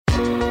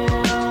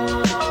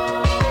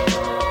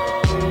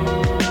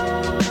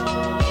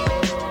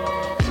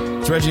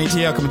Reggie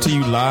ATL coming to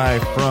you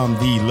live from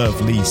the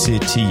lovely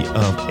city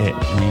of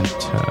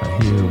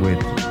Atlanta, here with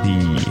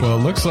the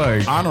it looks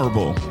like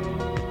honorable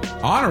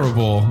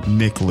Wow,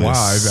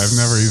 Nicholas. I've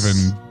never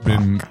even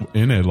been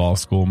in a law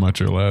school, much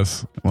or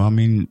less. Well, I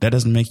mean, that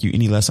doesn't make you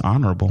any less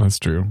honorable. That's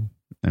true.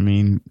 I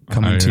mean,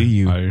 coming to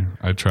you,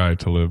 I try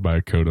to live by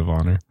a code of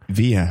honor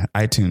via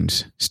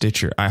iTunes,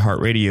 Stitcher,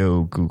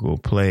 iHeartRadio, Google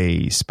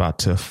Play,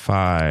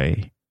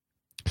 Spotify.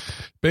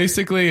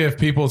 Basically, if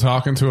people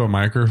talk into a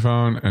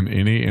microphone and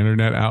any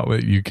internet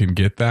outlet, you can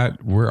get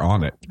that. We're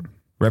on it.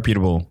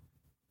 Reputable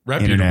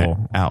internet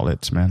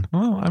outlets, man.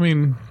 Well, I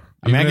mean,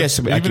 I guess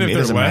even if they're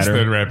less matter.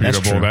 than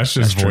reputable, that's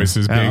just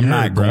voices being I'm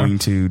not heard, going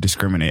to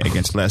discriminate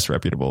against less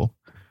reputable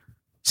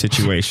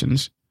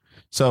situations.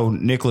 So,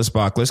 Nicholas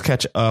Bach, let's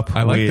catch up.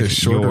 I like the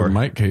shorter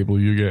mic cable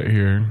you get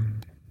here.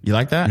 You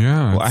like that?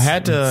 Yeah. Well, I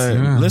had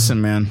to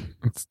listen, man.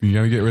 You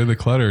got to get rid of the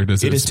clutter. It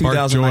is spark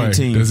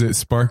 2019. Joy? Does it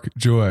spark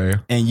joy?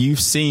 And you've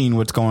seen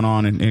what's going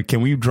on. And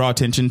can we draw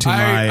attention to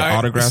my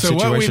autograph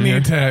situation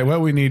what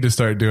we need to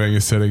start doing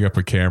is setting up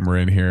a camera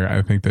in here.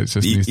 I think that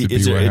just needs to be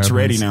what happens. It's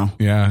ready now.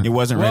 Yeah. It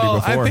wasn't ready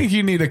before. I think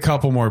you need a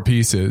couple more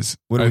pieces.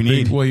 What do we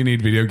need? Well, you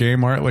need video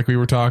game art like we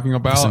were talking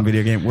about. Some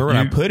video game. Where would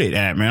I put it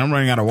at, man? I'm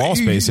running out of wall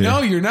space here.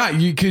 No, you're not.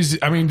 Because,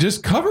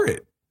 just cover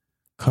it.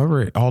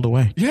 Cover it all the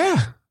way. Yeah.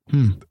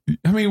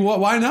 I mean,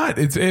 why not?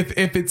 It's if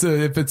it's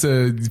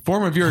a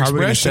form of your expression. How are we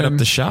gonna set up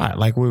the shot?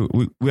 Like we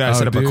gotta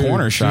set up a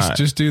corner shot.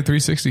 Just do a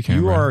 360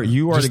 camera.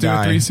 You are just the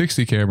guy. Do a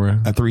 360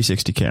 camera. A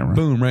 360 camera.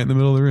 Boom! Right in the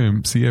middle of the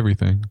room. See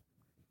everything.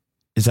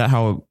 Is that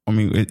how? I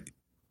mean,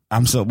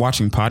 I'm still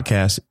watching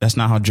podcasts. That's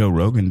not how Joe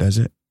Rogan does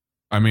it.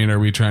 I mean, are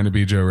we trying to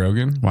be Joe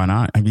Rogan? Why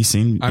not? Have you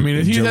seen? I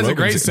mean, he has a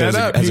great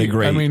setup. He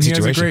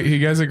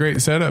has a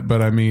great setup.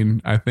 But I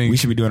mean, I think we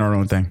should be doing our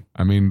own thing.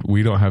 I mean,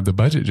 we don't have the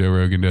budget Joe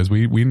Rogan does.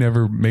 We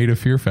never made a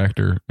Fear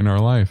Factor in our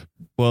life.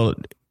 Well,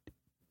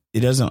 it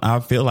doesn't. I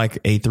feel like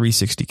a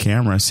 360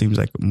 camera seems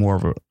like more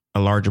of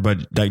a larger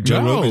budget. Like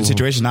Joe Rogan's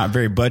situation is not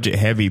very budget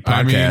heavy podcast.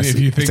 I mean, if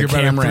you think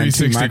about camera a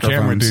 360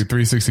 camera, dude,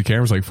 360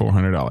 camera's like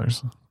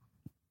 $400.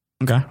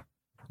 Okay.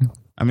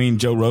 I mean,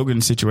 Joe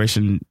Rogan's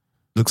situation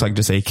looks like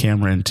just a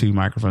camera and two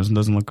microphones. It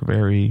doesn't look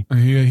very. I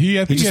think he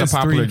has a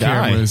popular 3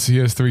 cameras. guy. He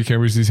has 3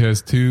 cameras. He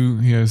has 2.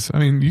 I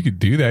mean, you could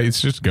do that.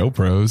 It's just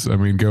GoPros. I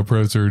mean,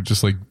 GoPros are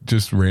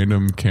just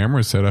random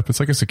camera setup.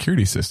 It's like a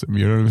security system.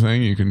 You know what I'm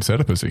saying? You can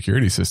set up a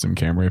security system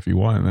camera if you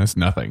want, and that's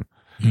nothing.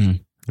 I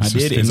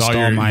did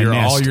install my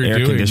Nest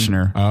air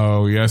conditioner.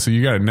 Oh yeah, so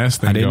you got a Nest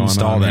thing going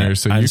on there.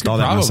 So you could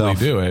probably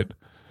do it.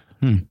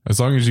 As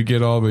long as you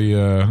get all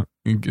the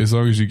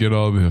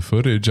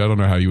footage. I don't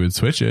know how you would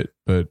switch it,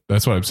 but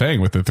that's what I'm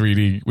saying with the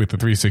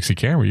 360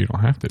 camera. You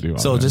don't have to do all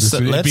so that.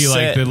 It'd be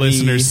like the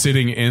listeners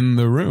sitting in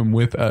the room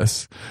with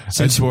us.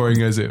 As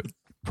boring as it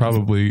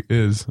probably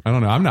is. I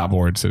don't know. I'm not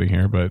bored sitting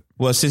here, but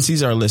since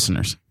these are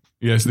listeners.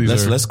 Yes,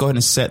 let's go ahead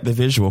and set the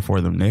visual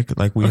for them, Nick.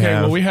 Like we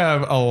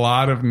have a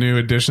lot of new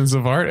additions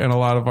of art and a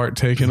lot of art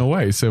taken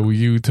away. So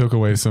you took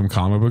away some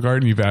comic book art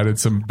and you've added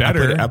some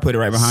better. I put it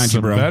right behind you,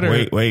 bro.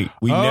 Better. Wait.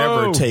 We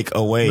never take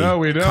away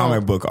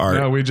comic book art.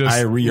 No,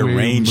 I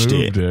rearranged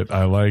it.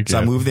 I like it. So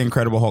I moved the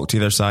Incredible Hulk to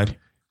their side.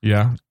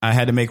 Yeah. I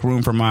had to make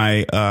room for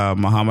my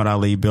Muhammad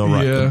Ali, Bill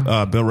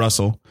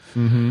Russell,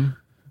 Jim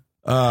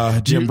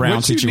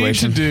Brown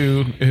situation. What you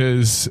need to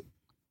do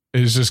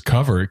is just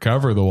cover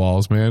the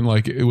walls, man.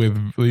 Like with,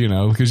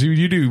 because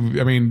you do,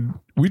 I mean,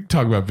 we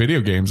talk about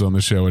video games on the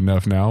show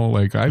enough now.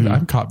 Like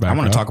I'm caught back. I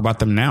want to talk about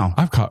them now.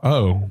 We'll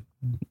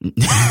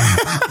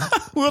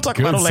talk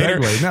about it later.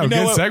 Segue. No,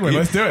 good segue.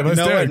 Let's do it.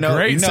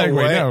 Great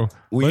segue. No,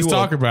 let's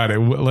talk about it.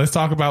 Let's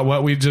talk about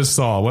what we just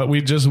saw, what we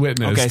just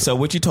witnessed. Okay, so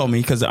what you told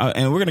me,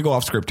 and we're going to go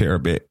off script here a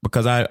bit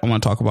because I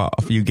want to talk about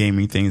a few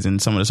gaming things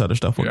and some of this other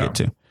stuff we'll get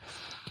to.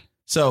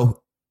 So,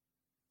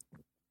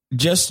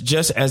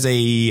 just as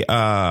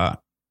a,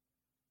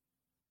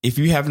 if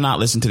you have not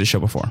listened to the show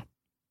before,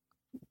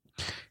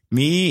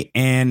 me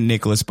and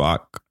Nicholas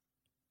Bach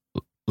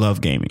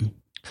love gaming.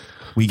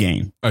 We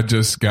game. I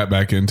just got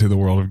back into the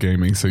world of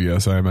gaming, so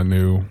yes, I am a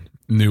new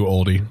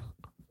oldie.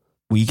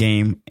 We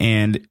game,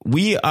 and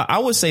I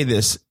would say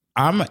this: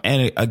 I'm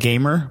a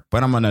gamer,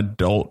 but I'm an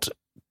adult.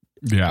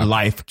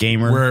 Life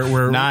gamer.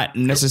 We're not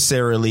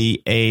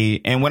necessarily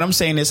and when I'm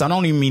saying this, I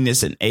don't even mean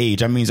this in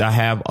age. I mean I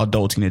have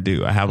adulting to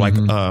do. I have like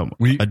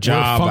a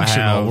job.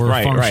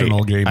 We're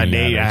functional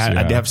gaming.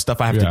 I have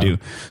stuff I have to do.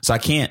 So I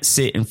can't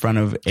sit in front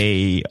of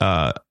a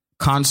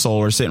console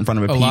or sit in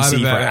front of a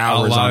PC for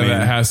hours. A lot of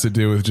that has to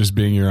do with just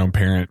being your own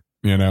parent.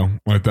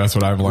 Like that's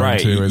what I've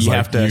learned too. Is you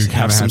have to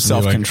have some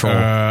self-control.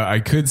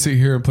 I could sit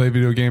here and play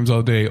video games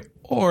all day.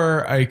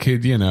 Or I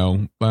could, I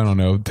don't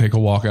know, take a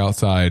walk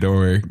outside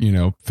or,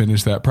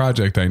 finish that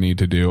project I need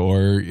to do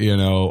or,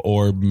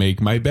 or make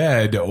my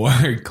bed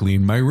or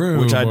clean my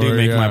room. Which I do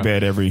make my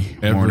bed every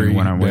morning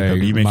when I wake up.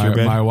 Do you make your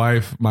bed?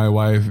 My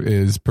wife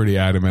is pretty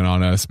adamant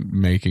on us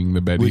making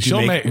the bed. Would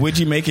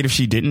you make it if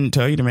she didn't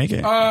tell you to make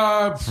it? There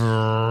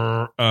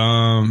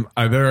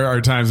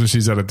are times when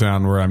she's out of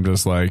town where I'm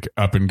just like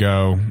up and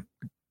go.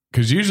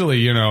 Because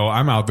usually,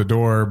 I'm out the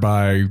door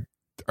by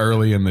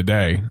early in the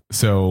day.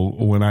 So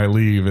when I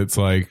leave, it's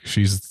like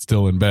she's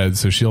still in bed.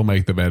 So she'll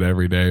make the bed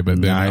every day. But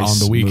then on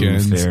the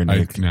weekends,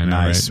 I get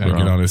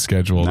on a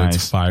schedule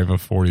that's 5:45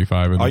 in the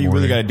morning. All you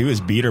really got to do is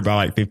beat her by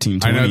like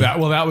 15, 20. I know that.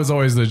 Well, that was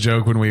always the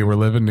joke when we were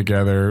living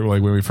together.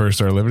 Like when we first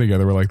started living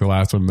together, we're like the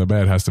last one in the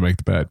bed has to make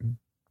the bed.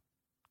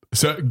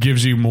 So it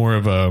gives you more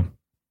of a...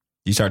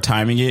 You start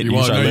timing it.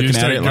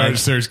 You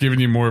starts giving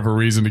you more of a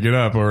reason to get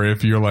up. Or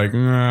if you're like,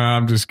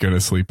 I'm just going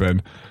to sleep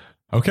in.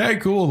 Okay,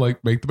 cool.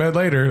 Like make the bed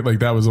later. Like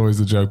that was always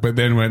the joke. But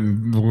then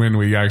when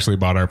we actually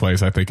bought our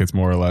place, I think it's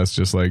more or less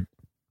just like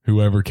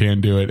whoever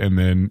can do it. And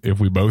then if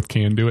we both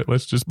can do it,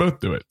 let's just both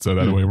do it. So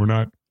that way we're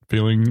not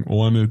feeling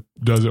one that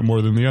does it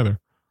more than the other.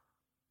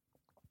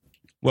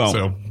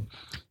 Well,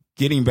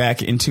 getting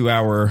back into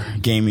our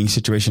gaming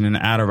situation and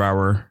out of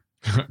our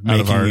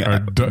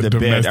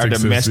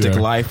domestic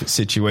life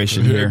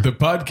situation here. The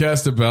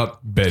podcast about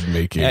bed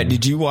making.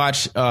 Did you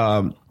watch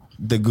the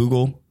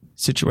Google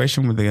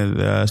situation with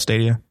the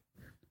Stadia?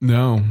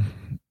 No.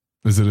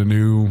 Is it a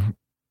new...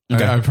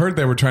 Okay. I've heard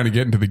they were trying to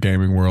get into the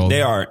gaming world.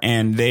 They are,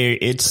 and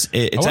it's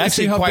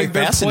actually quite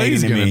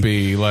fascinating to me.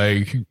 Be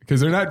like, because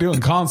they're not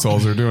doing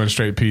consoles; they're doing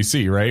straight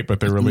PC, right?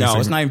 But they're releasing. No,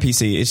 it's not even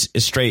PC.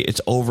 It's straight.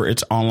 It's over.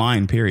 It's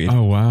online. Period.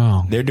 Oh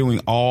wow! They're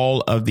doing all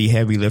of the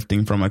heavy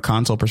lifting from a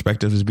console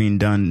perspective is being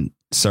done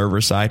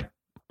server side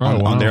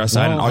on their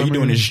side, and all you're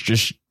doing is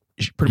just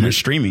pretty much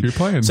streaming. You're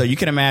playing. So you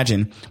can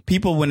imagine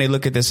people when they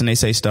look at this and they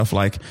say stuff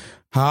like,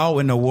 "How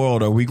in the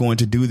world are we going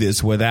to do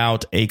this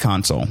without a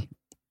console?"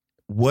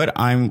 What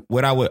I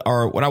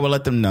would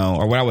let them know,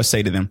 or what I would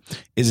say to them,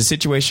 is a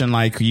situation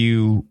like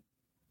you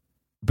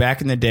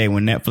back in the day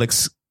when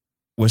Netflix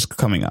was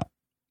coming up.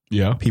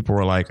 Yeah, people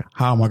were like,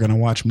 "How am I going to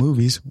watch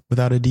movies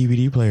without a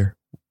DVD player?"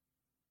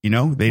 They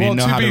didn't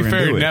know how to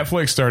do it.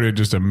 Netflix started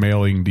just a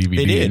mailing DVDs.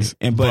 They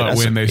did, but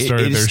when they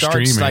started their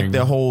streaming, like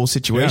the whole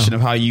situation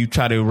of how you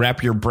try to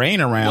wrap your brain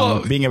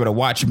around being able to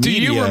watch media.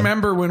 Do you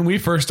remember when we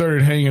first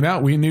started hanging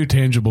out? We knew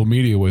tangible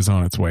media was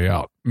on its way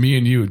out. Me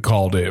and you had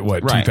called it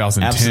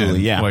 2010.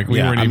 Absolutely, yeah. Like we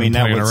weren't even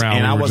playing around.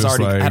 And I was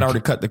had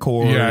already cut the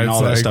cord and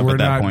all that stuff. We're at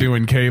that not point.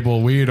 doing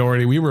cable. We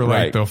were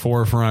like the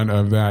forefront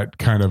of that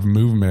kind of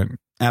movement.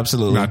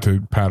 Absolutely. Not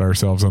to pat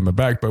ourselves on the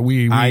back, but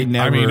I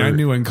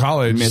knew in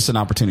college. Miss an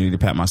opportunity to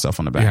pat myself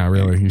on the back. Yeah,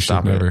 really. You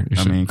should never.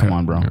 Come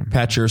on, bro. Yeah.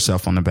 Pat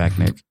yourself on the back,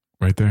 Nick.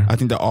 Right there. I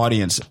think the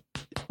audience,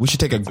 we should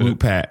take a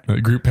group pat.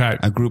 A group pat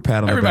on Everybody the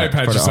back. Everybody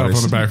pat yourself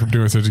on the back for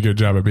doing such a good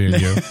job of being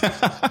you.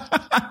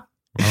 I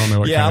don't know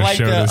what kind of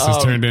show this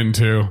has turned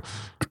into.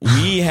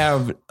 We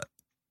have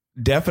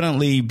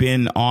definitely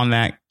been on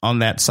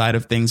that side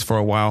of things for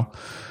a while.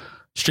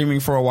 Streaming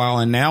for a while,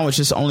 and now it's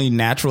just only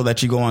natural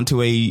that you go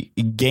onto a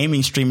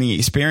gaming streaming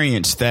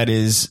experience that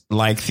is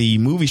like the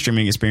movie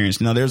streaming experience.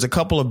 Now, there's a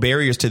couple of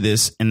barriers to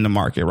this in the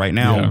market right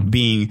now.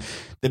 Being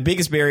the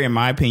biggest barrier, in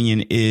my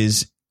opinion,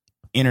 is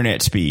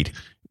internet speed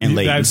and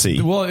latency.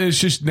 It's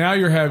just now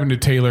you're having to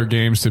tailor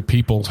games to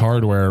people's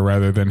hardware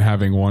rather than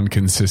having one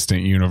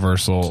consistent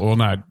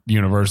not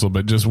universal,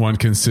 but just one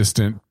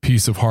consistent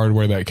piece of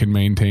hardware that can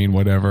maintain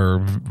whatever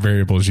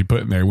variables you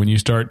put in there. When you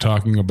start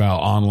talking about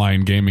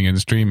online gaming and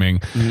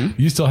streaming,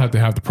 you still have to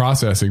have the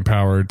processing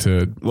power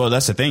to. Well,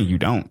 that's the thing. You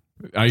don't.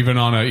 Even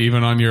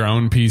on your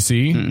own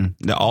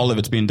PC, all of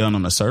it's being done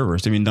on the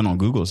servers. It's being done on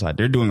Google's side.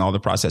 They're doing all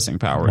the processing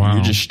power. Wow.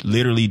 You're just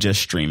literally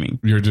just streaming.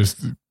 You're just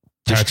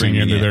patching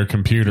into their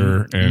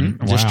computer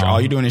and all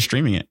you're doing is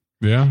streaming it.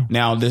 Yeah.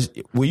 Now,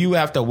 will you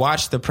have to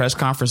watch the press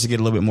conference to get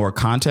a little bit more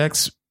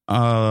context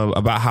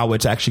about how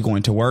it's actually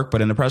going to work?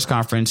 But in the press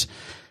conference,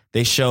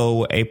 they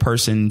show a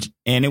person,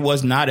 and it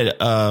was not it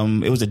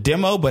was a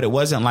demo, but it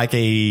wasn't like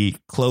a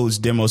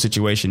closed demo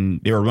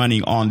situation. They were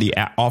running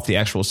off the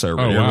actual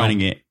server. They were running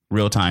it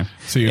real time.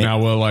 So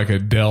will like a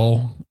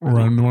Dell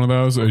run one of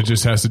those, or it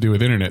just has to do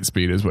with internet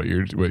speed is what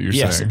you're saying?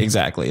 Yes,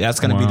 exactly. That's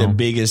going to be the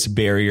biggest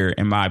barrier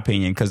in my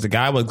opinion, because the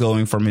guy was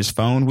going from his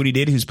phone. What he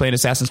did, he was playing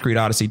Assassin's Creed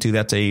Odyssey 2.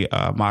 That's a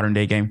modern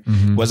day game.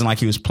 It wasn't like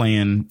he was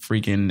playing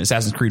freaking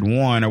Assassin's Creed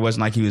 1, or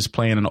wasn't like he was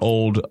playing an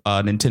old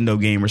Nintendo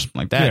game or something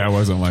like that. Yeah, it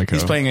wasn't like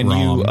he's playing a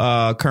new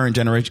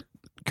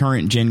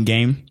current gen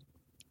game.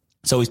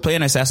 So he's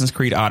playing Assassin's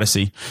Creed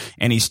Odyssey,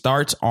 and he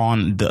starts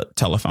on the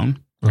telephone.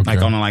 Okay. I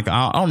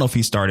don't know if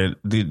he started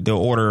the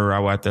order. I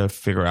will have to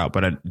figure out,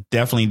 but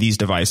definitely these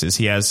devices.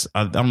 He has,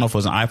 I don't know if it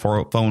was an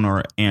iPhone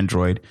or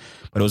Android,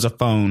 but it was a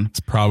phone. It's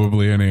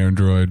probably an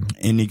Android.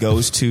 And he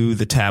goes to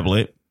the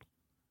tablet.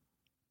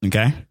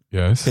 Okay.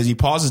 Yes. Because he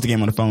pauses the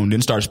game on the phone,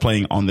 then starts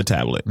playing on the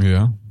tablet.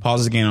 Yeah.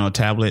 Pauses the game on a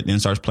tablet, then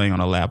starts playing on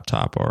a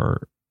laptop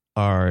or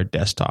or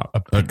desktop,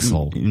 a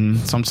Pixel,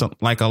 some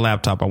like a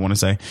laptop, I want to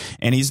say.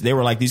 And they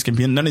were like,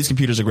 none of these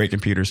computers are great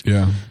computers.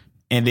 Yeah.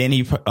 And then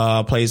he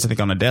plays, I think,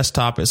 on a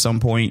desktop at some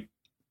point.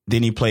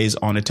 Then he plays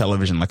on a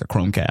television like a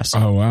Chromecast.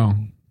 Oh wow!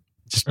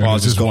 Just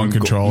one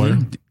controller.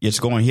 It's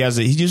going.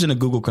 He's using a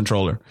Google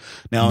controller.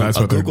 Now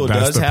Google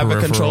does have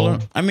a controller.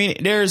 I mean,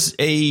 there's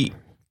a.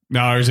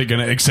 Now, is it going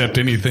to accept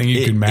anything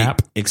you can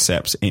map? It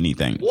accepts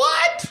anything.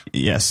 What?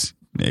 Yes,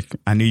 Nick.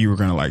 I knew you were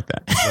going to like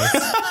that.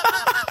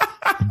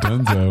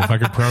 Dunzo. If I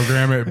could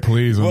program it,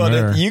 please.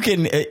 You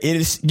can.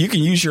 You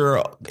can use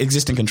your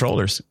existing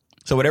controllers.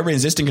 So whatever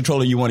existing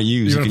controller you want to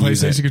use, you want a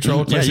PlayStation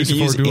controller,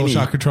 PlayStation 4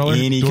 DualShock controller,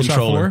 any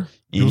controller.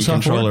 Any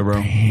controller,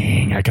 bro.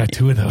 Dang, I got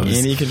two of those.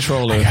 Any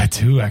controller. I got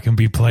two. I can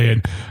be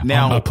playing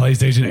now, on my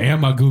PlayStation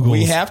and my Google.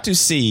 We have to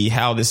see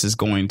how this is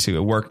going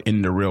to work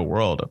in the real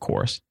world, of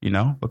course,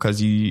 because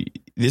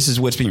this is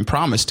what's being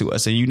promised to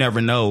us, and you never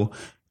know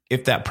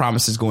if that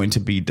promise is going to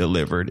be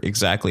delivered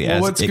exactly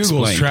as what's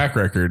explained. Google's track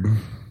record?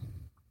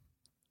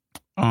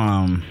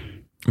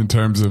 In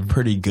terms of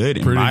pretty good.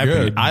 In my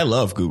opinion. I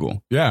love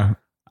Google. Yeah.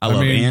 I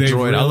love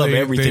Android. I love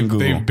everything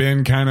Google. They've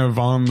been kind of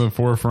on the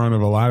forefront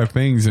of a lot of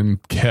things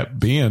and kept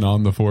being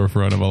on the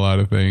forefront of a lot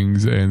of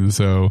things. And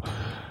so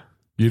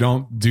you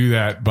don't do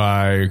that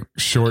by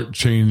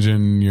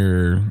shortchanging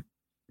your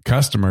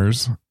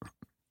customers.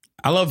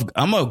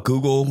 I'm a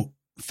Google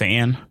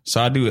fan,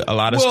 so I do a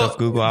lot of stuff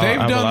Google. They've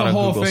done the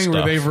whole thing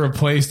where they've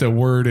replaced a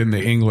word in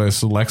the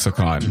English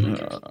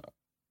lexicon.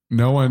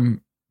 No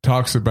one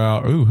talks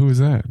about, who is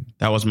that?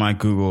 That was my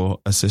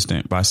Google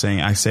Assistant by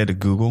saying I said to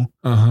Google,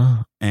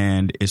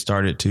 and it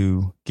started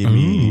to give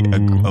me a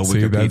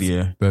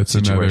Wikipedia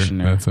situation.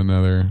 That's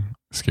another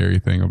scary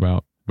thing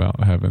about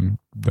having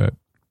that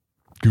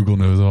Google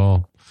knows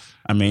all.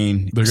 I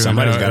mean,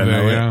 somebody's got to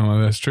know it. Yeah, well,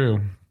 that's true.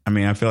 I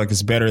mean, I feel like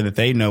it's better that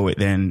they know it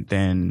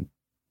than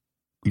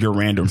your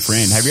random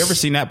friend. Have you ever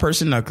seen that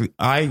person? Like,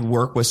 I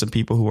work with some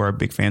people who are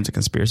big fans of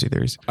conspiracy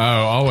theories. Oh,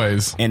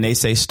 always. And they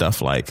say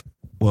stuff like,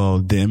 well,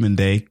 them and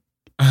they.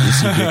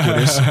 It's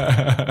ubiquitous.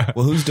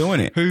 Well, who's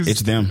doing it?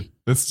 It's them.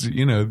 That's,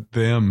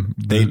 them.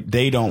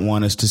 They don't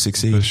want us to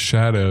succeed. The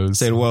shadows.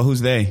 Say, well,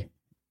 who's they?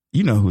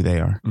 You know who they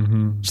are.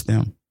 Mm-hmm. It's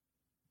them.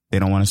 They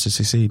don't want us to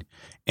succeed.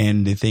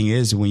 And the thing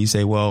is, when you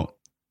say, well,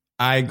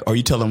 or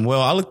you tell them,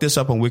 well, I looked this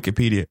up on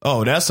Wikipedia.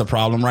 Oh, that's a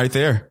problem right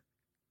there.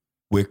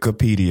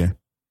 Wikipedia.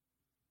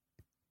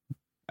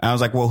 I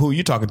was like, well, who are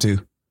you talking to?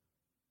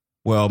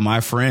 Well, my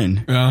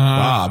friend,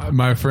 Bob.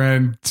 My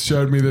friend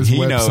showed me this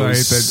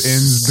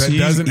website that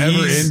doesn't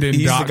ever end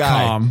in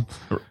 .com.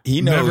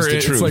 He knows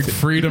the truth. It's like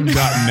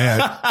freedom.net.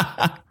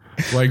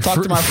 Like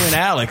talk to my friend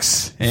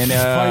Alex and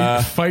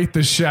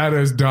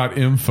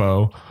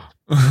fighttheshadows.info.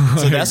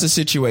 So that's a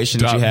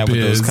situation that you have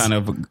with those kind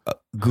of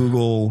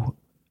Google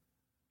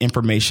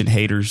information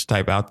haters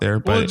type out there,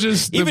 but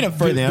just even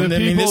for them, I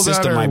mean, this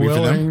system might be for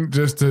them.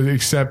 Just to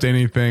accept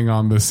anything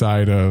on the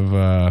side of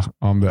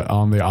on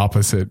the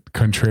opposite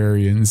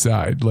contrarian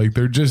side, like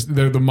they're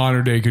the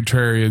modern day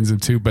contrarians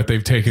too, but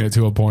they've taken it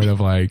to a point of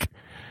like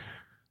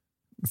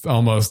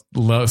almost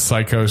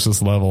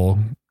psychosis level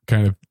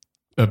kind of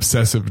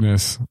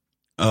obsessiveness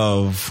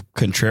of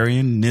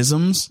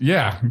contrarianisms.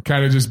 Yeah,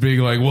 kind of just being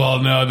like,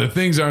 well, no, the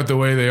things aren't the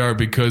way they are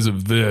because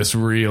of this.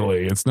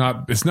 Really, it's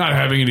not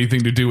having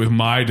anything to do with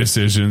my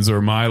decisions or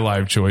my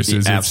life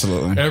choices.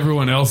 Absolutely, it's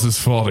everyone else's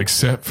fault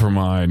except for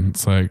mine.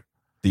 It's like,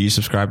 do you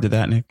subscribe to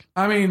that, Nick?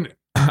 I mean,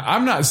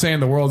 I'm not saying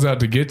the world's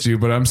out to get you,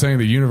 but I'm saying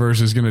the universe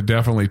is going to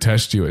definitely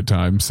test you at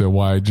times. So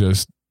why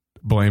just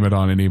blame it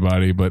on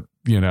anybody? But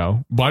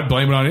why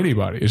blame it on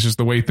anybody? It's just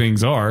the way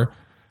things are.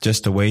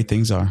 Just the way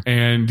things are.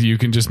 And you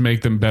can just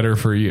make them better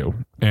for you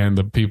and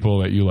the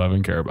people that you love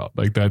and care about.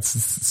 Like, that's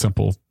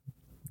simple.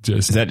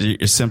 Is that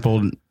a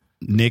simple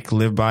Nick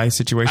live by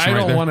situation? I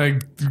don't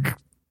want to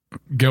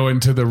go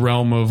into the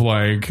realm of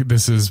like,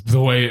 this is the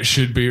way it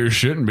should be or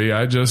shouldn't be.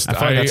 I feel like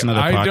that's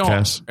another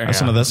podcast. That's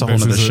a whole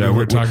other show.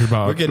 We're talking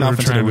about. We're getting off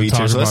into the weeds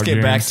here. So let's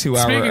get back to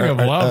Speaking of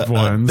loved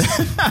ones.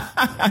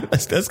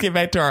 Let's get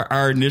back to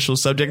our initial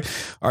subject.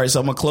 All right. So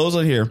I'm going to close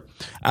on here.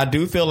 I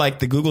do feel like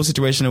the Google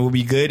situation will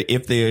be good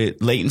if the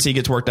latency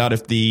gets worked out,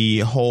 if the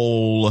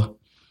whole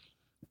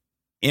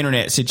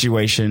internet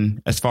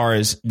situation, as far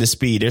as the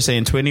speed, they're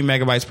saying 20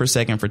 megabytes per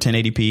second for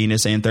 1080p, and they're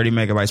saying 30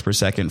 megabytes per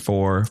second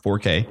for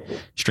 4K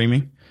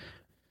streaming.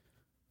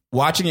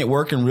 Watching it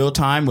work in real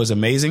time was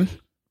amazing.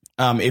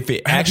 If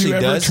it actually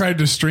does. Have you ever tried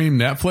to stream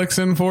Netflix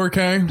in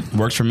 4K?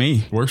 Works for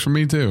me. Works for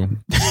me too.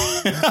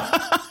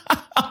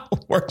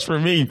 Works for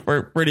me.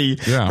 Pretty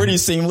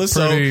seamless.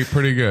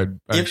 Pretty good.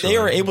 Actually. If they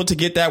are able to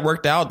get that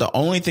worked out, the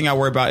only thing I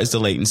worry about is the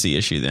latency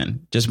issue.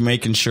 Then just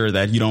making sure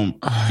that you don't,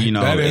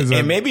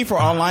 and maybe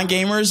for online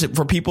gamers,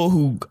 for people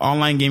who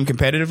online game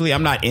competitively,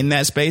 I'm not in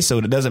that space, so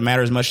it doesn't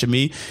matter as much to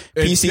me.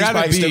 PC's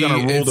probably still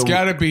going to rule. It's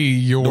got to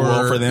be the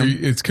world for them.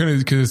 It's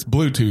because it's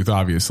Bluetooth,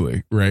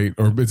 obviously, right?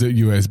 Or is it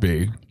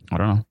USB? I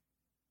don't know.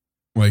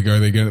 Like, are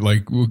they going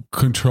to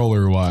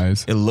controller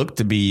wise? It looked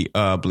to be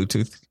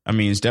Bluetooth. I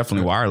mean, it's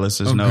definitely wireless.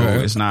 There's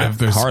it's not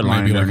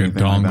hardline. Maybe like a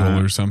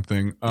dongle or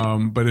something.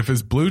 But if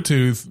it's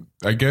Bluetooth,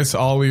 I guess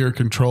all your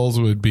controls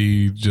would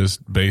be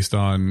just based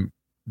on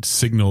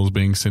signals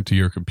being sent to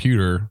your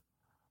computer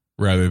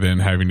rather than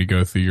having to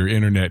go through your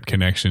internet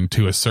connection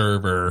to a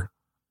server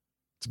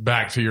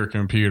back to your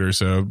computer.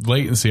 So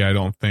latency, I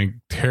don't think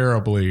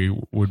terribly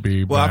would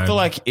be bad. I feel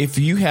like if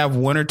you have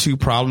one or two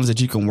problems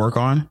that you can work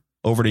on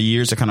over the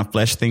years to kind of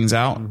flesh things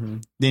out,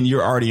 then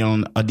you're already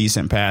on a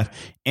decent path.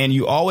 And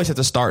you always have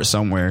to start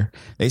somewhere.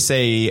 They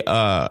say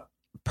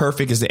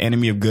perfect is the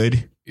enemy of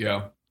good.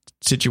 Yeah.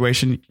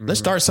 Situation. Let's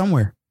start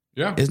somewhere.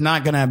 Yeah. It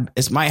might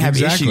have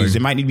issues.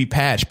 It might need to be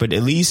patched, but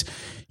at least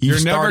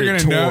you're never going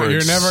to know.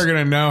 You're never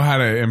going to know how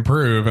to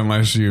improve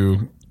unless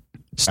you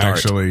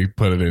actually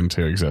put it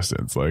into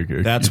existence. Like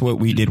that's what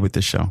we did with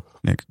this show,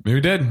 Nick. We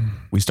did.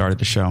 We started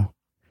the show.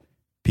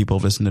 People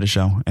have listened to the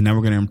show, and then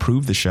we're going to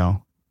improve the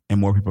show. And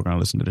more people are going to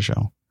listen to the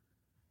show.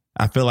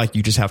 I feel like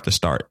you just have to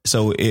start.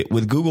 So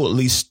with Google at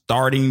least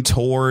starting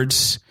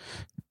towards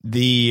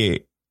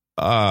the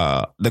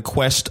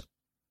quest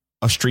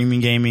of streaming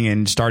gaming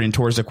and starting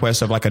towards the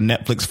quest of like a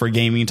Netflix for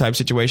gaming type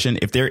situation,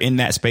 if they're in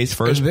that space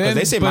first, because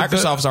they say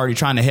Microsoft's already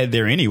trying to head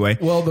there anyway.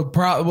 Well,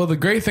 the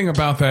great thing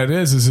about that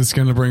is it's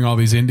going to bring all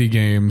these indie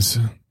games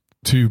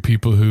to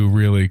people who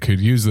really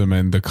could use them,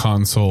 and the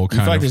console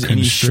kind of there's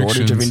any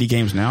shortage of indie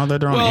games now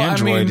that are on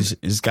Android.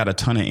 It's got a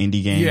ton of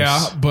indie games.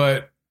 Yeah,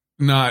 but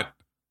not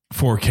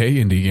 4K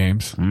indie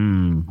games.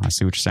 I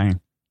see what you're saying.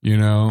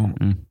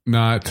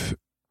 Not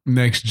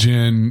next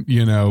gen,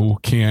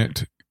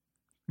 can't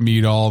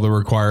meet all the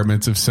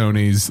requirements of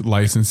Sony's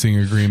licensing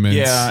agreements.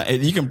 Yeah,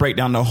 you can break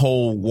down the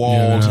whole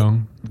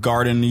walled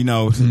garden,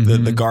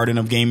 the garden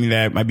of gaming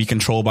that might be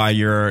controlled by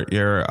your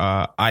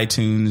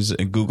iTunes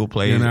and Google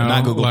Play,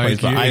 not Google Play,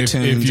 but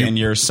iTunes and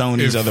your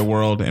Sony's of the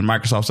world and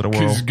Microsoft's of the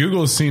world. Because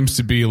Google seems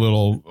to be a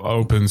little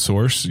open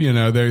source.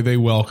 They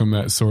welcome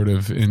that sort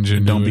of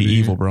ingenuity. Don't be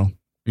evil, bro.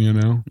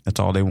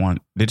 That's all they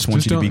want. They just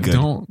want you to be good.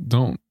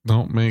 Don't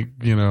make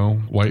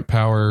White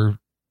Power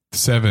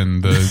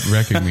 7 the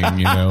Reckoning.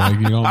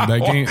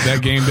 That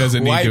game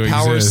doesn't need to exist.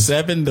 White Power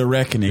 7 the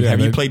Reckoning. Have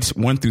you played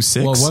 1 through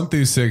 6? Well, 1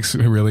 through 6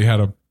 really had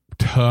a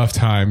tough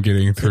time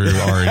getting through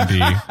R&D,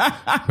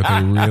 but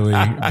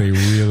they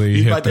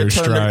really hit their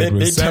stride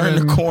with 7. They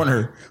turned the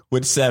corner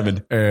with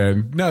 7.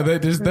 And no,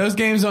 those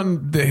games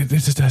they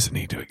just doesn't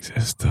need to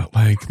exist.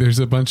 Like there's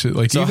a bunch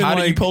of so how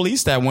do you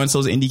police that once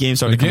those indie games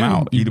start to come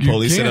out? You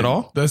police it at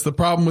all? That's the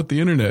problem with the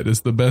internet.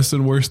 It's the best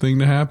and worst thing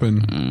to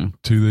happen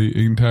to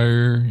the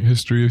entire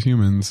history of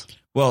humans.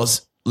 Well,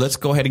 let's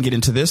go ahead and get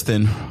into this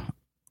then.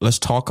 Let's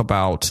talk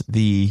about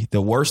the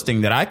worst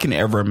thing that I can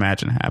ever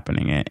imagine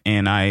happening.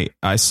 And I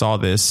saw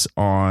this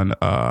on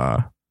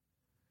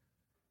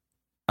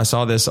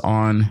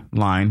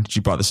online.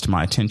 You brought this to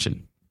my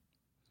attention.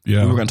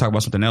 Yeah, we were going to talk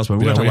about something else, but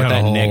we're going to talk about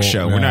that next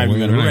show. We're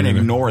going to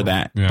ignore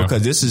that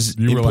because this is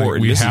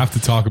important. We have to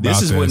talk about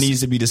this. This is what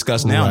needs to be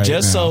discussed now. Right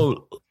just now.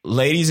 So,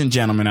 ladies and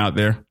gentlemen out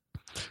there,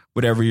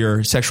 whatever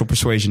your sexual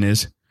persuasion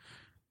is,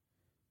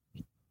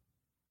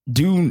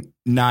 do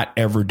not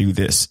ever do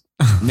this.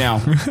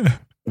 Now,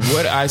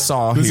 what I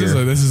saw this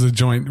is a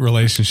joint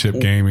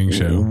relationship gaming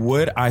show.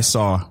 What I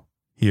saw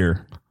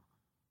here,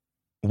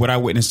 what I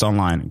witnessed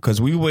online, because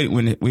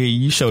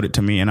you showed it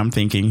to me, and I'm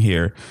thinking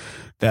here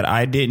that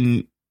I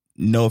didn't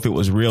know if it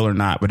was real or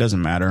not, but it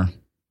doesn't matter.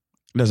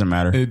 It doesn't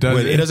matter. It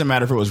doesn't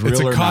matter if it was real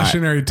or not. It's a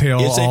cautionary tale.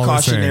 It's a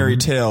cautionary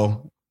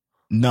tale,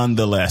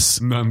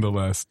 nonetheless.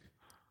 Nonetheless,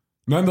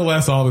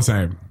 all the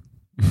same.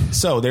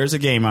 So there's a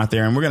game out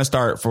there, and we're gonna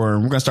start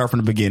from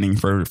the beginning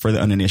for the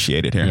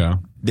uninitiated here. Yeah.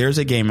 There's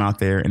a game out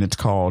there, and it's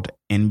called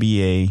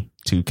NBA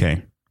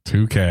 2K.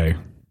 2K.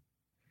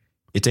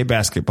 It's a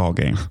basketball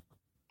game.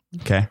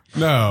 Okay.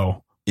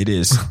 No, it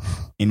is.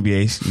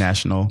 NBA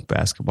National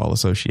Basketball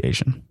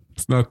Association.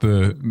 It's not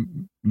the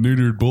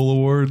Neutered Bull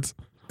Awards.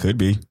 Could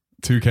be.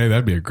 2K,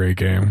 that'd be a great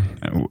game.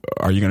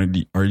 Are you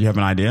have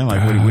an idea?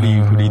 Like, what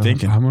are you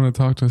thinking? I'm gonna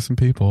talk to some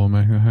people and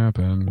make it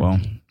happen. Well,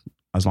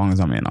 as long as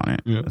I'm in on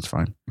it, that's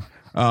fine.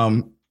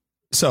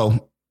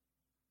 So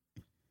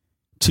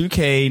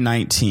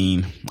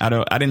 2K19.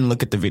 I didn't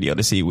look at the video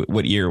to see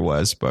what year it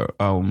was, but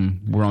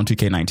we're on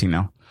 2K19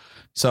 now.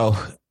 So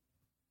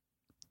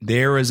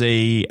there was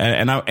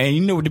and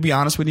to be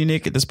honest with you,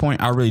 Nick, at this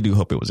point, I really do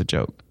hope it was a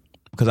joke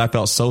because I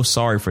felt so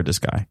sorry for this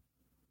guy.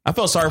 I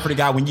felt sorry for the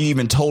guy when you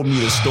even told me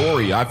the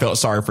story. I felt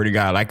sorry for the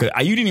guy. Like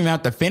you didn't even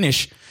have to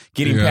finish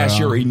getting past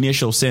your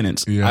initial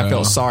sentence. Yeah. I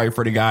felt sorry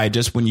for the guy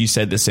just when you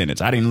said the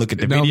sentence. I didn't look at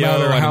the video. No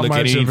matter how look much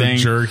at anything.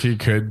 Of a jerk he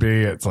could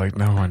be, it's like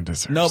no one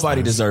deserves.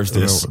 Nobody deserves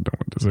this.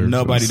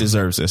 Nobody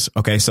deserves this.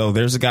 Okay, so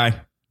there's a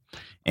guy,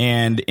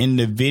 and in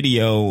the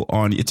video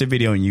it's a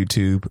video on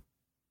YouTube,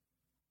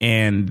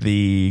 and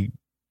they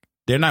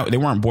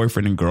weren't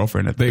boyfriend and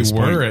girlfriend at this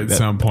point. They were at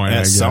some point.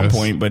 At some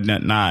point, but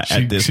not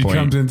at this point. She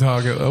comes in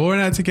talking, we're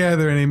not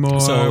together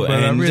anymore. So,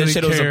 but and really this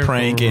shit was a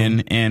prank,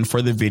 and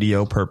for the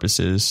video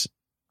purposes,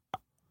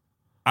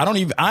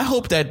 I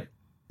hope that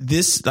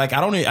this, like,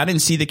 I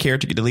didn't see the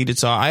character get deleted.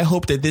 So I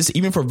hope that this,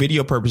 even for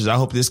video purposes, I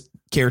hope this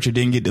character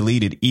didn't get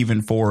deleted,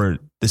 even for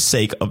the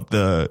sake of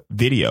the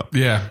video.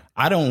 Yeah.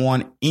 I don't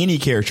want any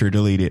character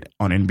deleted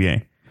on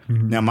NBA.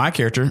 Mm-hmm. Now, my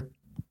character,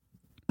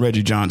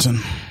 Reggie Johnson,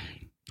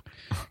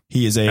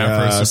 he is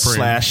a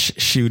slash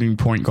shooting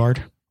point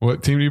guard.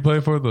 What team do you play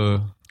for?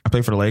 I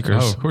play for the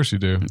Lakers. Oh, of course you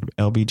do.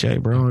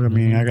 LBJ, bro. I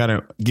mean, I got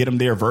to get them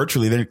there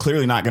virtually. They're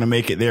clearly not going to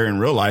make it there in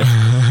real life.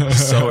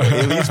 So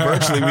at least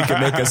virtually we can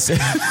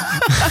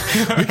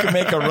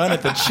make a run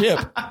at the chip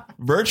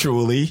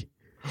virtually.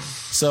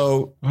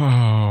 So,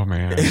 oh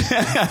man,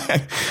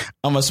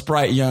 I'm a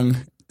Sprite Young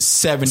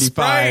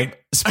 75.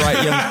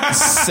 Sprite Young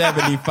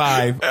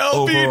 75 LBJ,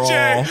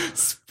 overall.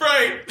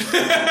 Sprite.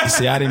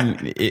 See, I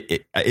didn't.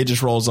 It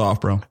just rolls off,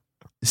 bro.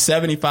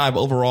 75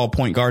 overall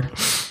point guard,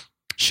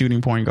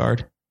 shooting point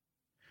guard.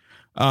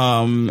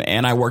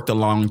 And I worked a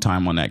long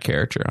time on that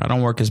character. I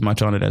don't work as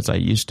much on it as I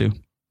used to.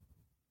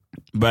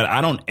 But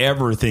I don't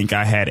ever think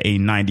I had a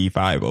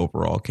 95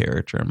 overall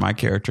character. My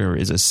character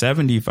is a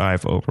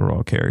 75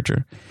 overall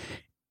character.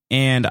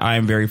 And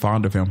I'm very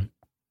fond of him.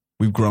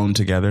 We've grown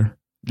together.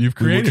 You've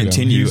created him.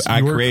 Continue.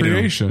 I created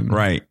creation. Him.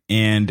 Right.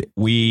 And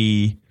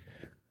we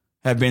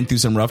have been through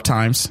some rough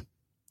times.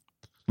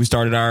 We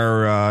started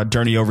our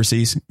journey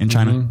overseas in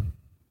China. Mm-hmm.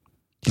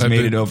 He's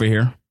made it over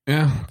here.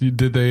 Yeah.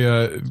 Did they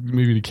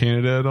move you to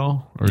Canada at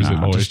all? Or is it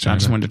always China? I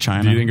just went to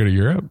China. You didn't go to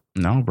Europe?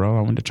 No, bro.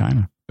 I went to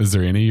China. Is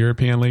there any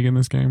European league in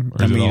this game?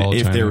 Or if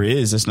China? There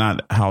is, it's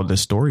not how the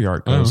story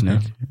arc goes,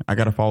 Nick. I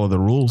got to follow the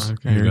rules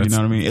here. You know what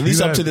I mean? At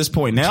least up to this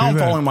point. Now I'm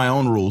following my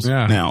own rules.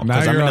 Yeah. Now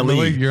because I'm in the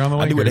league. You're on the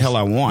Lakers. I do what the hell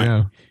I want.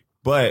 Yeah.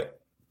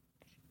 But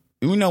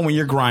you know, when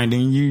you're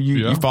grinding,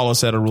 you follow a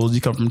set of rules.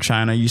 You come from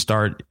China. You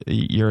start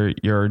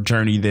your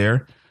journey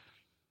there.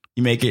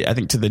 You make it, I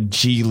think, to the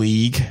G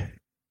League,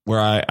 where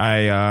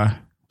I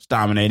was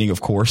dominating,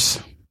 of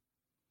course.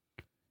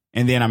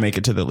 And then I make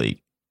it to the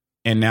league.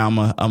 And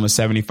now I'm a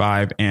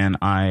 75, and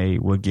I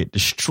will get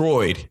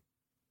destroyed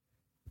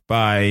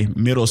by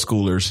middle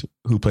schoolers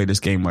who play this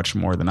game much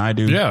more than I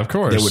do. Yeah, of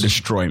course. They would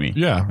destroy me.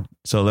 Yeah.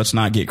 So let's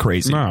not get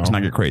crazy. No. Let's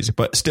not get crazy.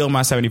 But still,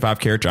 my 75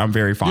 character, I'm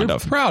very fond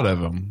of. Proud of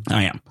him.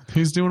 I am.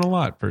 He's doing a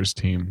lot for his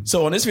team.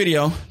 So on this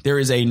video, there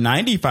is a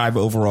 95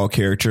 overall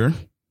character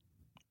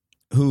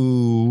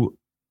who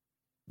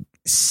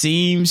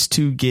seems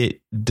to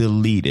get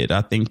deleted.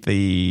 I think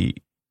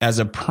as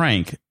a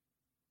prank,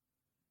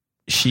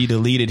 she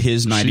deleted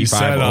his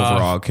 95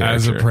 overall character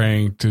as a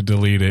prank to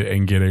delete it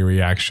and get a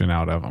reaction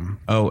out of him.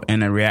 Oh,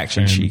 and a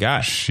reaction she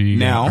got. She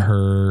got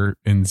her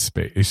in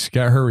space. She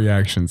got her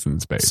reactions in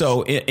space.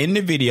 So in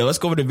the video, let's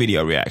go over the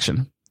video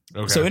reaction.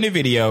 Okay. So in the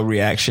video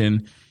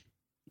reaction,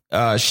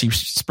 she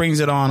springs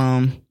it on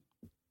him.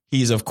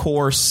 He's of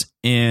course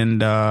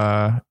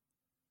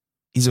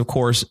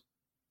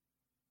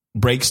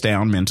breaks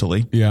down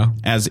mentally. Yeah.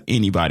 As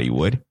anybody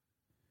would.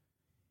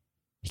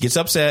 He gets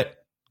upset.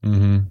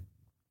 Mm-hmm.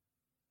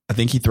 I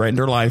think he threatened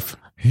her life.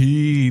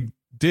 He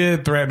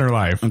did threaten her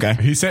life. Okay.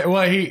 He said,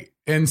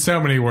 in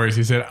so many words,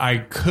 he said, I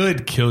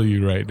could kill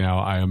you right now.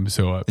 I am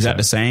so upset. Is that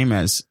the same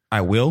as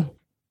I will?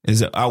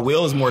 I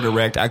will is more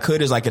direct. I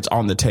could is like it's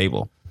on the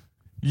table.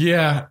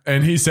 Yeah.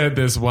 And he said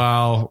this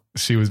while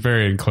she was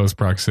very in close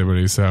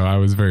proximity. So I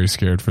was very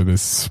scared for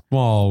this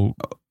small,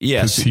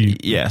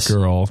 petite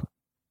girl.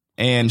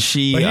 And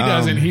she,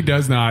 but he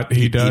does not.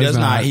 He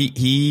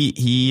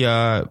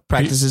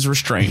practices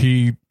restraint.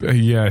 He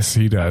does.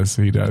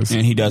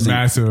 And he does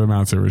massive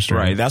amounts of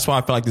restraint. Right. That's why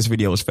I feel like this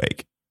video was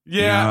fake.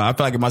 Yeah. You know, I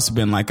feel like it must have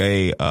been like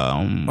a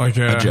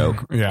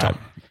joke. Yeah.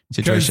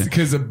 Situation.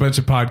 Because a bunch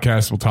of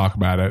podcasts will talk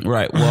about it.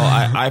 Right.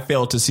 Well, I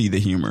failed to see the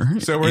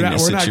humor. So we're not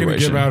going to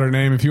give out her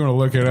name. If you want to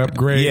look it up,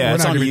 great. Yeah,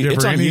 it's on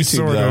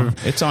YouTube though.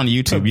 It's on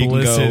YouTube. You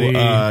can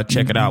go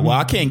check it out. Well,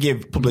 I can't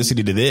give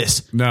publicity to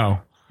this. No.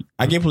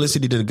 I give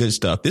publicity to the good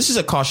stuff. This is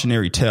a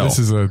cautionary tale. This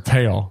is a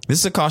tale. This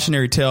is a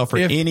cautionary tale for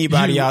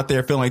anybody out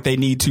there feeling like they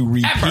need to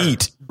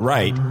repeat.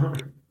 Right.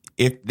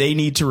 If they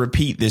need to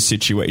repeat this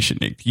situation,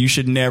 Nick, you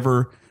should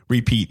never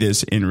repeat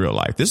this in real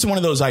life. This is one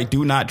of those,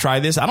 do not try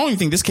this. I don't even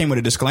think this came with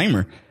a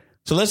disclaimer.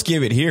 So let's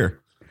give it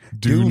here.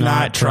 Do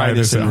not try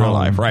this in real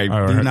life. Right.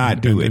 Do not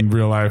do it in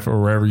real life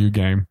or wherever you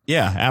game.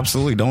 Yeah,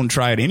 absolutely. Don't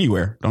try it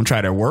anywhere. Don't try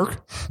it at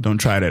work. Don't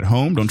try it at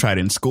home. Don't try it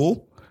in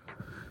school.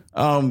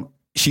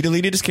 She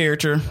deleted his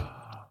character.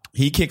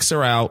 He kicks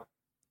her out.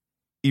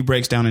 He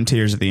breaks down in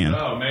tears at the end.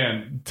 Oh,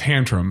 man.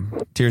 Tantrum.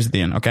 Tears at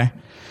the end. Okay.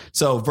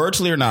 So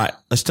virtually or not,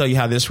 let's tell you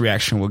how this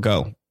reaction will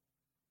go.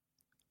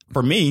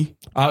 For me.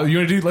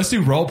 Let's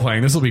do role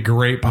playing. This will be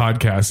great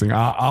podcasting.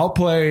 I'll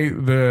play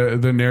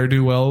the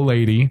ne'er-do-well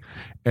lady,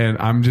 and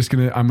I'm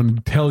going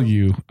to tell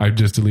you I've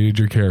just deleted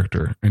your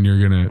character, and you're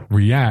going to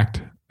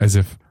react as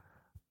if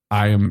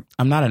I'm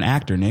not an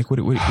actor, Nick. What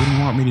do you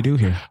want me to do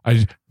here?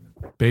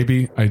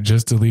 Baby, I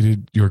just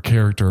deleted your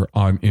character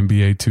on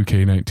NBA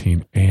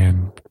 2K19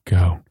 and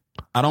go.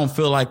 I don't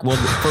feel like, for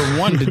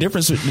one, the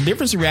difference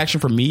in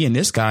reaction for me and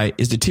this guy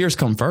is the tears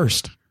come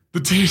first. The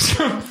tears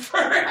come first.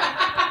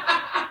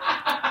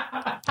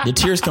 The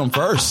tears come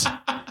first.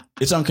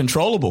 It's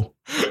uncontrollable.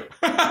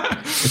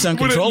 It's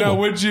uncontrollable.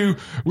 Would you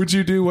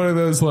do one of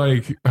those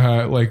like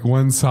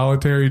one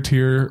solitary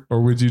tear,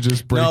 or would you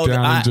just break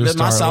down and just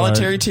my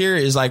solitary tear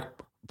is like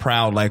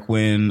proud, like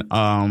when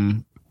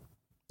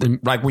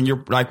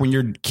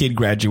your kid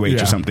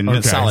graduates or something.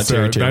 That's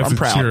solitary tear. I'm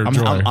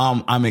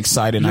proud. I'm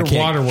excited. Your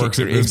waterworks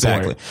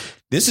exactly.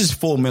 This is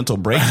full mental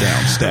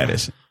breakdown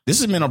status. This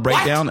is mental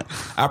breakdown. What?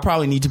 I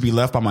probably need to be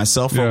left by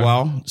myself for a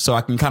while so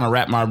I can kind of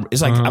wrap my.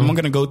 It's like I'm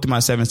going to go through my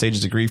 7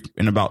 stages of grief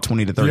in about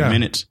 20 to 30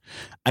 minutes.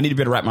 I need to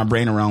be able to wrap my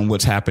brain around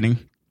what's happening.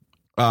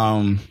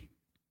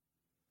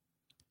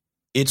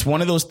 It's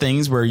one of those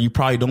things where you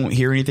probably don't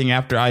hear anything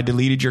after I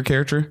deleted your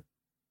character.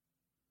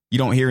 You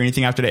don't hear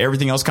anything after that.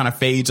 Everything else kind of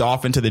fades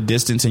off into the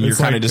distance, and you're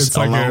kind of just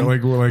alone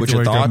with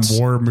your thoughts.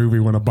 A war movie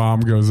when a bomb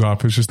goes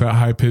off. It's just that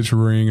high pitched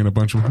ring and a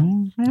bunch of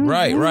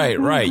right.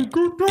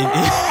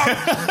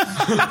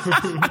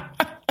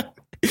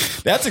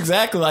 That's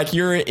exactly like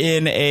you're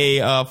in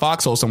a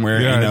foxhole somewhere.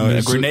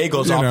 A grenade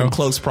goes off in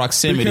close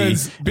proximity.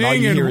 And all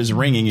you hear is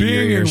ringing in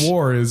your ears. Being in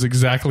war is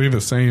exactly the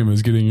same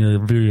as getting your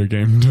video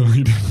game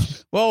deleted.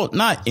 Well,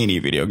 not any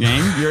video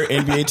game. You're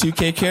an NBA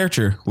 2K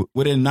character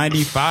with a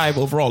 95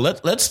 overall.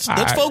 Let's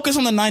focus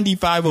on the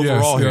 95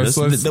 overall here.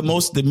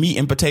 The meat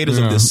and potatoes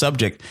of this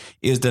subject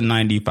is the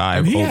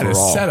 95 overall. He had a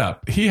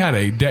setup. He had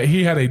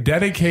a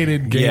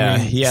dedicated game. Yeah,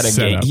 he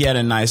had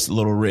a nice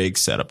little rig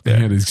set up there.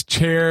 He had his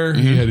chair.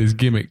 Mm-hmm. He had his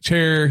gimmick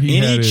chair.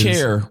 Any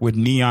chair with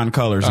neon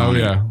colors on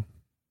it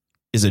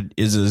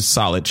is a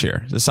solid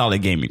chair. It's a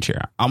solid gaming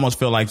chair. I almost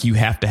feel like you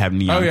have to have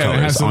neon colors on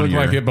it has to look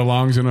like it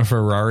belongs in a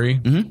Ferrari.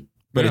 Mm-hmm.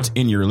 But it's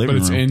in your living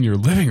room. But it's in your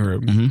living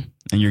room. Mm-hmm.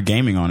 And you're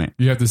gaming on it.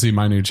 You have to see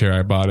my new chair.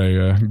 I bought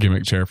a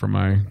gimmick chair for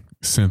my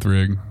synth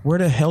rig. Where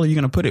the hell are you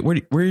going to put it? Where's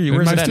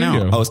it at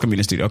now? Oh, it's going to be in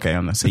the studio. Okay,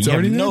 so you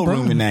have no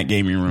room in that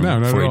gaming room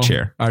for a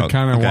chair. I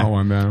kind of want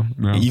one now.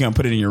 No. You going to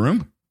put it in your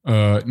room?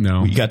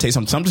 No. You got to take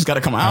something's got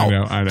to come out.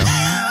 I know.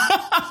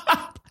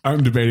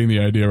 I'm debating the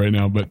idea right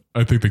now, but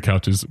I think the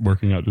couch is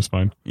working out just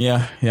fine.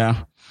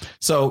 Yeah.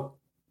 So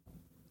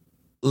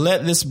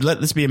let this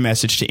be a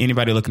message to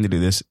anybody looking to do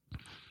this.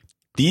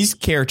 These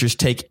characters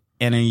take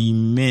an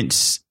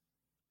immense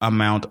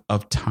amount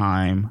of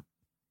time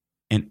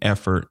and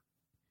effort.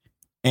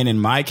 And in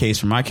my case,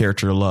 for my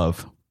character,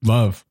 love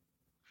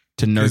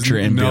to nurture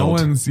and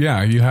build.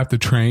 You have to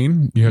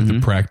train. You have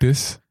to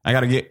practice. I got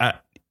to get,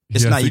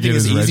 it's not, you think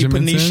it's easy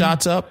putting these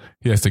shots up?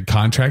 He has to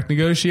contract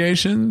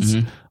negotiations.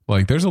 Mm-hmm.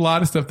 Like there's a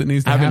lot of stuff that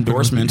needs to happen.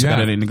 Endorsements. Got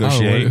to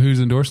negotiate. Who's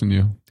endorsing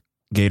you?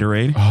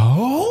 Gatorade.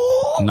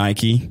 Oh,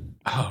 Nike.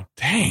 Oh,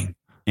 dang.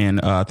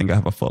 And I think I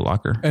have a Foot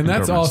Locker. And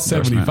that's all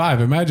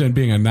 75. Imagine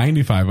being a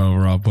 95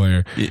 overall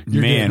player.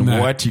 Man,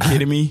 what? You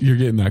kidding me? You're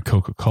getting that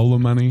Coca-Cola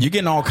money. You're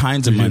getting all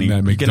kinds of money.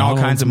 You're getting all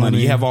kinds of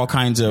money. You have all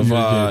kinds of...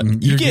 I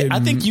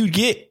think you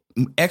get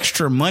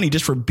extra money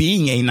just for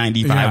being a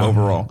 95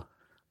 overall.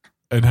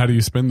 And how do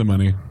you spend the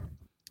money?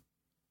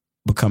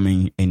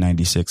 Becoming a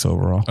 96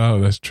 overall. Oh,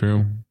 that's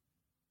true.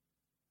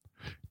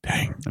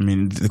 Dang. I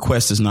mean, the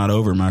quest is not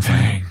over, my friend.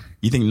 Dang.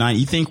 You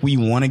think we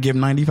want to give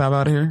 95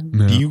 out of here?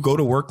 No. Do you go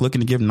to work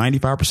looking to give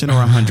 95% or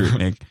 100,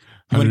 Nick?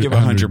 You want to give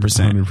 100%.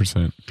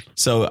 100%.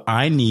 So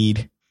I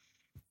need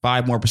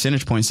 5 more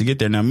percentage points to get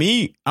there. Now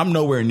I'm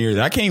nowhere near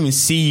that. I can't even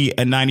see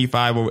a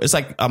 95. It's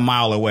like a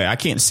mile away. I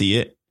can't see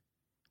it.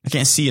 I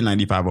can't see a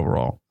 95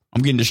 overall.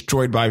 I'm getting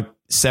destroyed by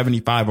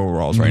 75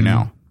 overalls right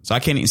now. So I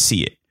can't even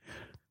see it.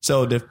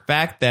 So the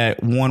fact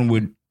that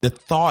the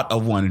thought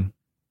of one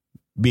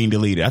being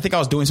deleted. I think I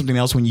was doing something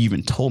else when you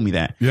even told me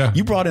that. Yeah.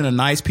 You brought in a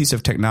nice piece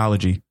of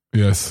technology.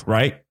 Yes.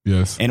 Right?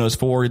 Yes. And it was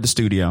for the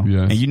studio.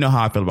 Yeah. And you know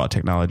how I feel about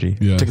technology.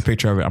 Yes. Took a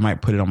picture of it. I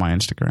might put it on my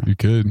Instagram. You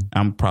could.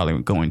 I'm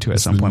probably going to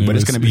at some point, but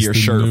it's going to be your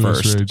shirt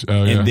first.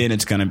 And then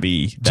it's going to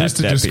be that. Just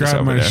to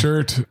describe my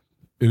shirt,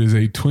 it is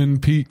a Twin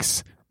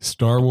Peaks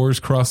Star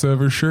Wars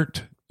crossover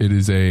shirt. It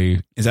is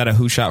Is that a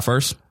Who Shot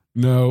First?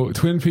 No.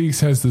 Twin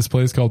Peaks has this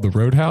place called the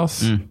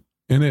Roadhouse.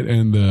 In it,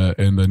 and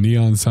the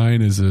neon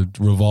sign is a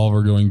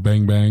revolver going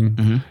bang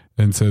bang,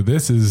 and so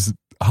this is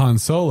Han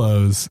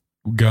Solo's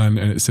gun,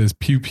 and it says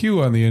pew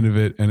pew on the end of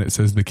it, and it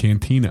says the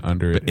cantina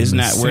under it. But isn't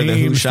that where the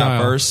Who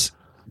Shot First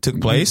took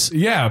place?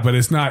 Yeah, but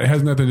it's not. It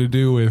has nothing to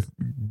do with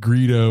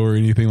Greedo or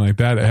anything like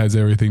that. It has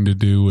everything to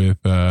do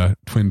with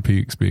Twin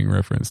Peaks being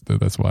referenced.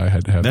 That's why I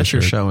had to have. That's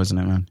your show, isn't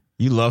it, man?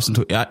 You love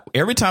some.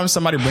 Every time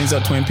somebody brings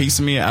up Twin Peaks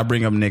to me, I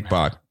bring up Nick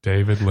Bach.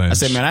 David Lynch. I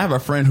say, man, I have a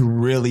friend who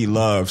really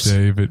loves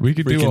David. We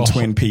could do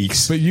Twin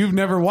Peaks, but you've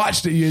never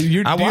watched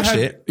it. I watched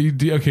it.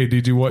 Okay,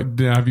 did you?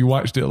 Have you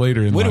watched it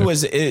later? In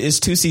life?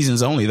 It's 2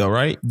 seasons only, though,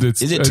 right?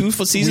 Is it 2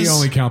 full seasons? We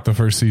only count the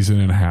first season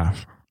and a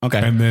half. Okay,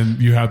 and then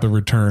you have the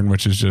return,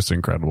 which is just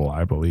incredible,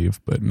 I believe.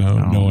 But no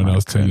one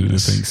else tended to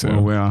think so.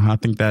 Well, I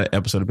think that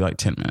episode would be like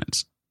 10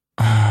 minutes.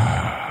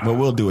 But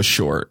we'll do a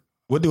short.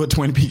 We'll do a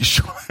Twin Peaks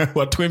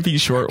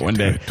short. One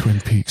day. Twin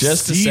Peaks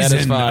just to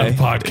satisfy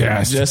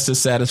podcast. Just to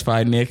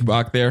satisfy Nick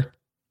Bach there.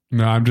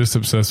 No, I'm just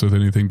obsessed with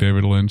anything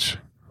David Lynch.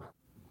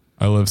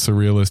 I love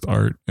surrealist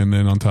art, and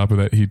then on top of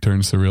that, he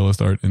turns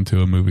surrealist art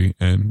into a movie.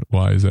 And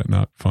why is that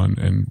not fun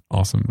and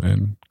awesome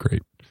and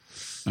great?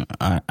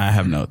 I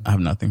have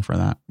nothing for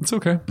that. It's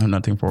okay. I have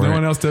nothing for it. No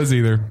one else does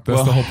either.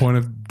 That's the whole point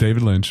of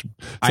David Lynch. So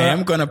I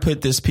am going to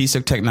put this piece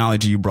of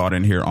technology you brought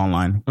in here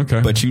online.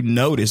 Okay. But you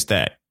noticed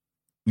that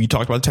you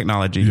talked about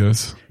technology.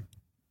 Yes.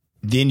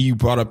 Then you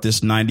brought up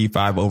this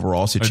 95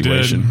 overall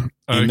situation.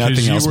 And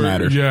nothing else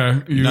mattered.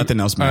 Yeah. Nothing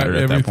else mattered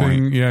at that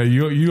point. Yeah.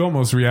 You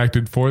almost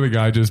reacted for the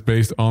guy just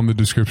based on the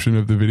description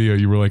of the video.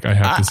 You were like, I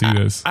have to see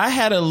this. I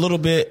had a little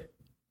bit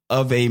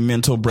of a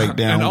mental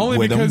breakdown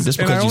with him just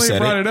because you said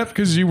it. I only brought it up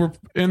because you were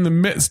in the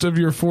midst of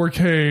your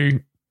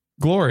 4K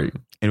glory.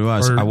 It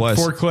was. I was.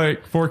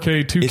 4K,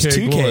 2K. It's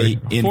 2K glory.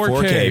 in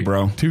 4K,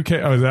 bro.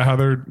 2K. Oh, is that how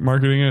they're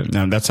marketing it?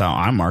 No, that's how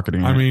I'm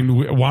marketing it. I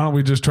mean, why don't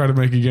we just try to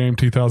make a game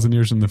 2,000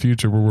 years in the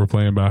future where we're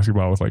playing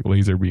basketball with like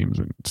laser beams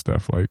and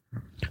stuff like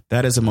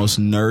that? Is the most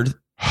nerd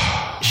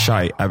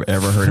shite I've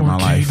ever heard in my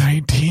life.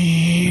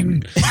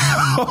 19.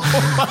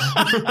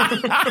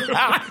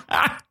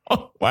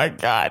 Oh my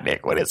God,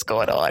 Nick, what is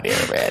going on here,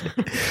 man?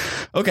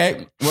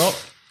 Okay, well,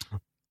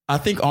 I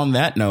think on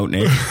that note,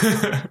 Nick,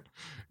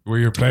 where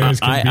your players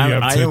can be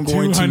up to I am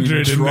going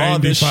to draw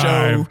this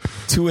show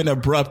to an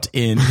abrupt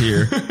end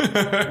here.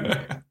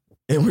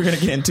 And we're going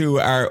to get into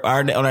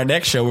our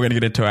next show. We're going to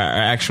get into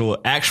our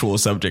actual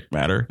subject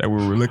matter that we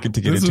were looking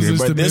to get into here.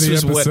 But this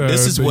is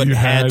what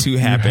had to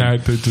happen.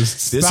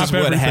 This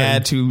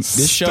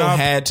show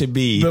had to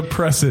be the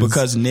presses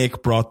because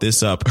Nick brought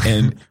this up.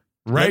 And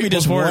let me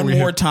just one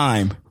more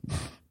time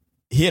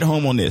hit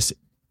home on this,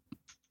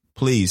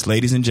 please,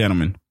 ladies and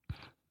gentlemen.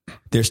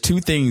 There's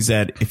two things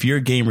that if you're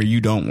a gamer, you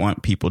don't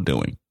want people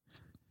doing.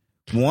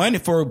 One,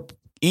 for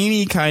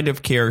any kind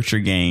of character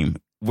game,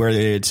 whether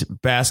it's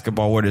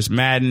basketball, whether it's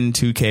Madden,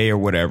 2K, or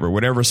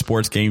whatever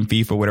sports game,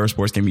 FIFA, whatever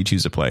sports game you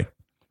choose to play,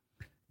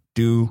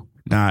 do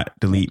not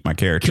delete my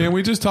character. Can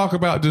we just talk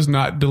about just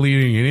not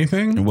deleting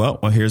anything? Well,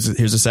 here's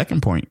the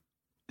second point.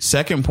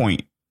 Second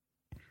point,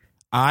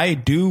 I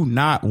do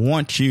not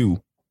want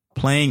you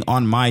playing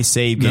on my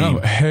save game.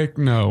 No, heck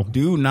no.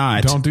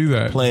 Don't do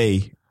that.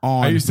 Play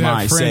on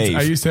my save.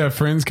 I used to have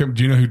friends come.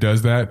 Do you know who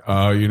does that?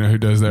 You know who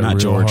does that? Not real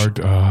George.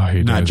 Hard? Oh,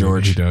 he not does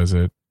George. He does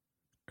it.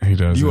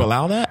 You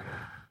allow that?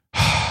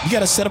 You got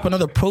to set up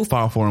another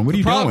profile for him. What are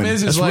you doing? The problem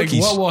is like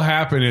what will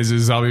happen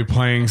is I'll be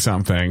playing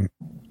something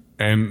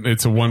and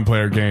it's a one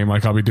player game.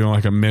 Like I'll be doing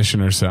like a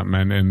mission or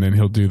something and then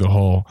he'll do the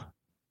whole,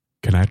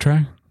 can I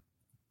try?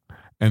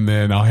 And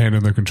then I'll hand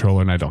him the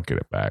controller and I don't get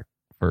it back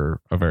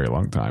for a very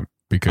long time.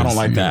 Because I don't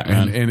like that,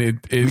 man. And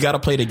you got to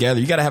play together.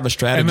 You got to have a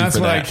strategy. And that's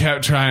for what that. I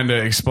kept trying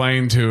to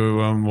explain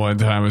to him one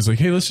time. I was like,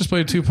 hey, let's just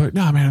play a 2-player.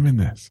 No, man, I'm in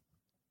this.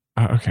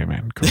 Okay,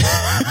 man. Cool.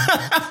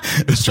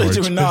 It's George.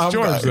 It's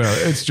George, though.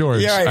 It's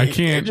George. Right. I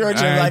can't. George,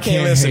 I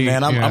can't listen,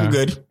 man. I'm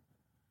good.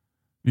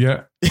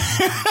 Yeah.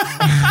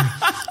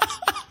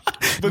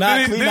 But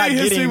then not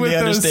getting the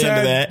understand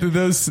sad, of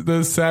that.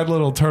 Those sad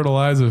little turtle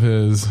eyes of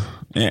his.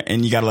 Yeah,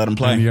 and you got to let him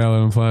play.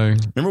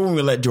 Remember when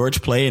we let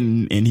George play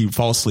and he'd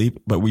fall asleep,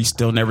 but we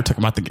still never took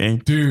him out the game?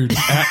 Dude,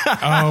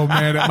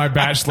 at my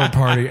bachelor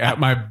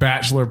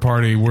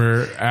party,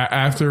 where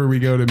after we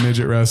go to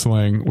midget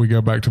wrestling, we go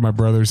back to my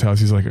brother's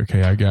house. He's like,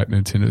 okay, I got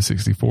Nintendo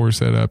 64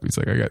 set up. He's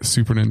like, I got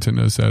Super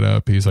Nintendo set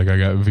up. He's like, I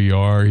got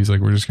VR. He's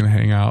like, we're just going to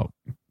hang out,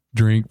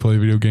 drink, play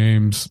video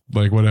games,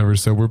 like whatever.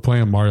 So we're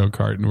playing Mario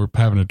Kart and we're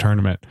having a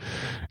tournament,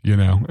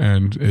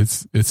 and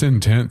it's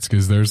intense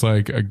because there's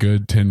like a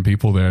good 10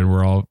 people there and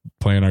we're all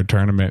playing our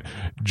tournament.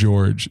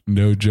 George,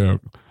 no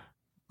joke,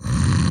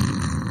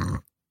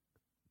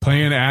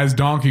 playing as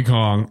Donkey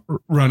Kong,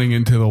 running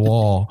into the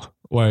wall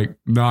like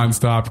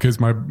nonstop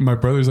because my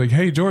brother's like,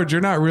 hey George,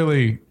 you're not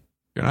really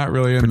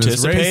in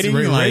this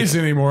race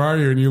anymore, are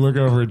you? And you look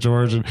over at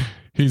George and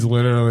he's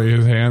literally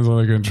his hands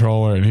on the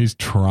controller and he's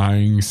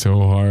trying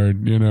so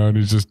hard, and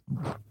he's just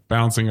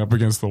bouncing up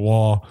against the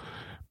wall,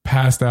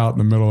 passed out in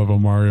the middle of a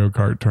Mario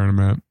Kart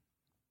tournament.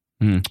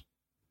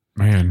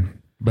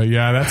 Man. But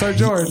yeah, that's our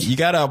George. You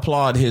got to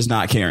applaud his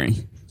not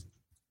caring,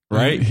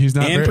 right? He's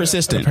not and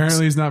persistent.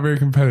 Apparently he's not very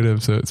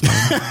competitive, so it's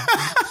fine.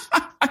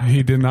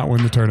 He did not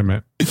win the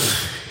tournament.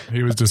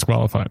 He was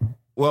disqualified.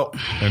 Well,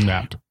 and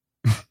napped.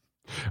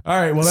 All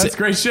right, well, that's a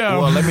great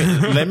show. Well,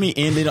 let me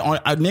end it on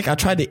Nick. I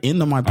tried to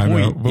end on my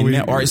point.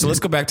 All right, so let's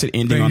go back to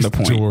ending on the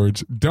point.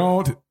 George,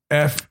 don't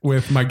F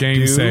with my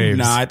game saves. Do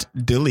not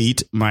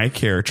delete my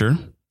character,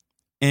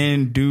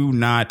 and do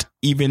not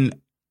even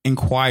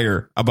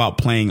inquire about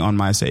playing on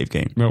my save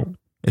game. No,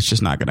 it's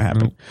just not going to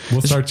happen. No.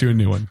 We'll start you a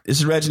new one. This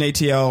is Reg and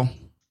ATL.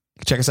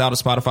 Check us out at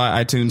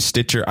Spotify, iTunes,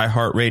 Stitcher,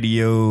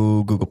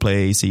 iHeartRadio, Google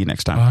Play. See you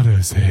next time.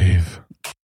 Autosave.